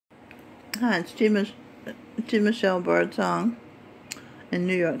Hi, it's T. Michelle Birdsong in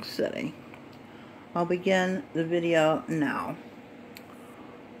New York City. I'll begin the video now.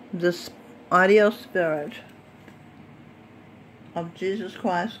 This audio spirit of Jesus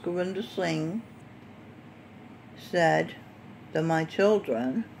Christ, Govinda Singh, said that my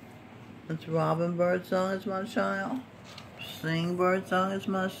children, it's Robin Birdsong is my child, Singh Birdsong is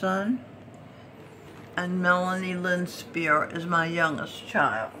my son, and Melanie Lynn Spear is my youngest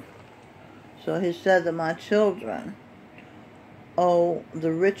child. So he said that my children owe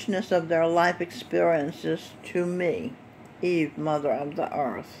the richness of their life experiences to me, Eve, Mother of the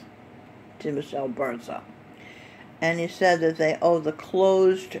Earth, T. Michelle Birdsong. And he said that they owe the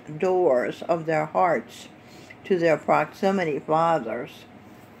closed doors of their hearts to their proximity fathers,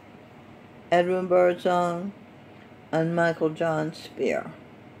 Edwin Birdsong and Michael John Spear.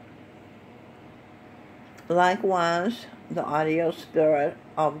 Likewise, the audio spirit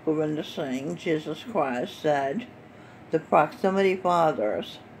of Govinda Singh, Jesus Christ, said, the proximity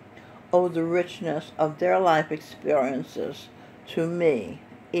fathers owe the richness of their life experiences to me,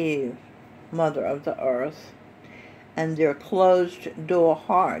 Eve, Mother of the Earth, and their closed door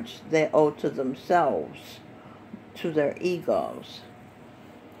hearts they owe to themselves, to their egos.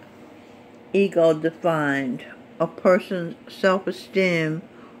 Ego defined a person's self-esteem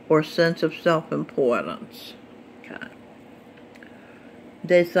or sense of self-importance. Okay.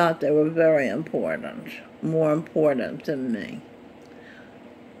 They thought they were very important, more important than me,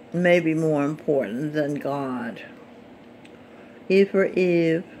 maybe more important than God. E for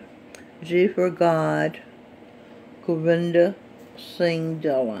Eve, G for God, Govinda Singh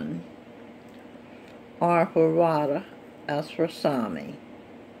Dhillon. R for Radha, S for Swami.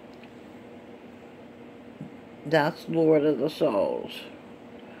 That's Lord of the Souls.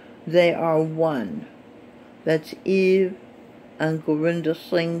 They are one. That's Eve and Govinda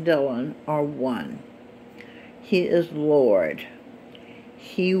Singh Dhillon are one. He is Lord.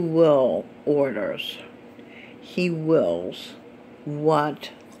 He will orders. He wills what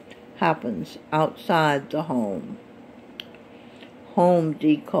happens outside the home. Home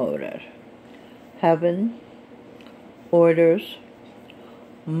decoded. Heaven orders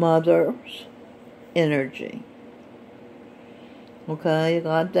mother's energy. Okay, you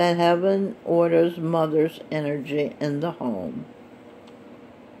got that? Heaven orders mother's energy in the home.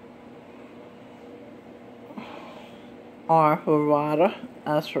 R for Radha,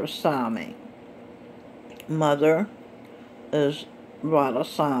 S for Swami. Mother is Radha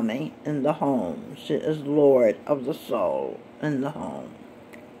Swami in the home. She is Lord of the soul in the home.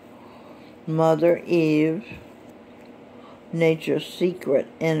 Mother Eve, nature's secret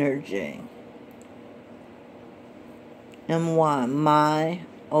energy. M-Y, my,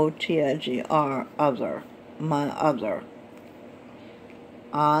 O-T-H-E-R, other, my other.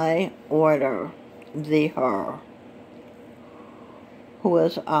 I order thee her. Who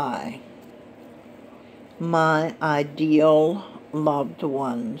is I? My ideal loved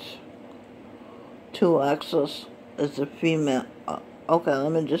ones. 2 X's is the female. Okay,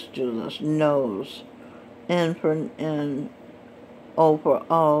 let me just do this. Nose. N for N. O for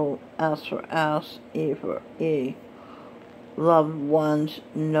O. S for S. E for E. Loved one's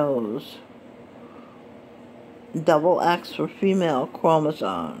nose. Double X for female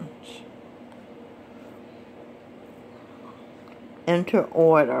chromosomes. Enter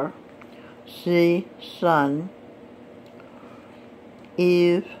order. C, son.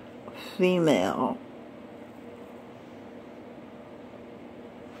 Eve, female.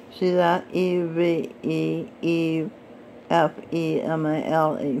 See that? E-V-E, Eve,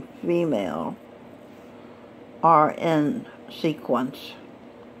 F-E-M-A-L-E, female. RN sequence.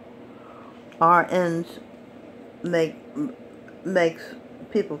 RNs makes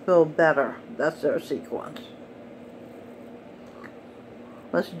people feel better. That's their sequence.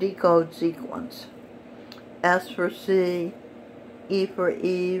 Let's decode sequence. S for C, E for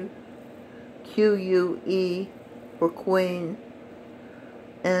Eve, Q-U-E for Queen,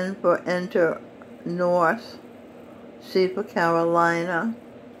 N for Enter, North, C for Carolina,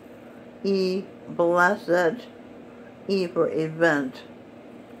 E, Blessed, E for Event.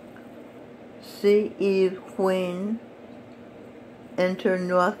 C, Eve, Queen, Enter,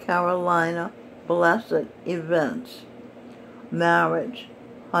 North Carolina, Blessed, Events. Marriage,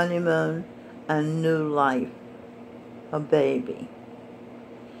 honeymoon, and new life, a baby.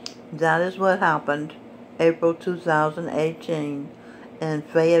 That is what happened April 2018 in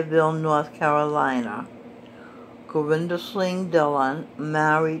Fayetteville, North Carolina. Govinda Singh Dhillon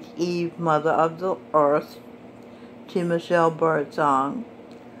married Eve, Mother of the Earth, T. Michelle Birdsong,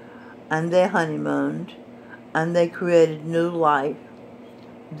 and they honeymooned, and they created new life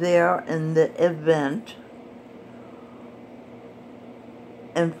there in the event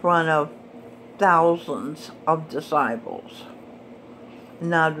in front of thousands of disciples,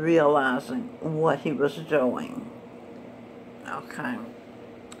 not realizing what he was doing. Okay.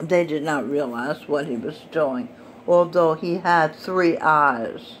 They did not realize what he was doing, although he had 3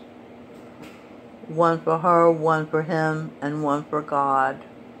 eyes. One for her, one for him, and one for God.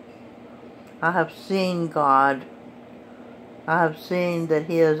 I have seen God. I have seen that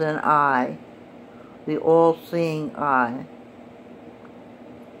he is an eye, the all-seeing eye.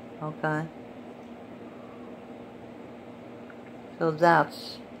 Okay? So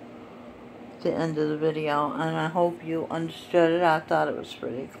that's the end of the video, and I hope you understood it. I thought it was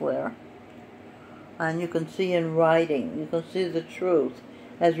pretty clear. And you can see in writing, you can see the truth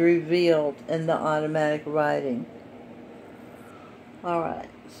as revealed in the automatic writing. Alright,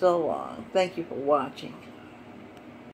 so long. Thank you for watching.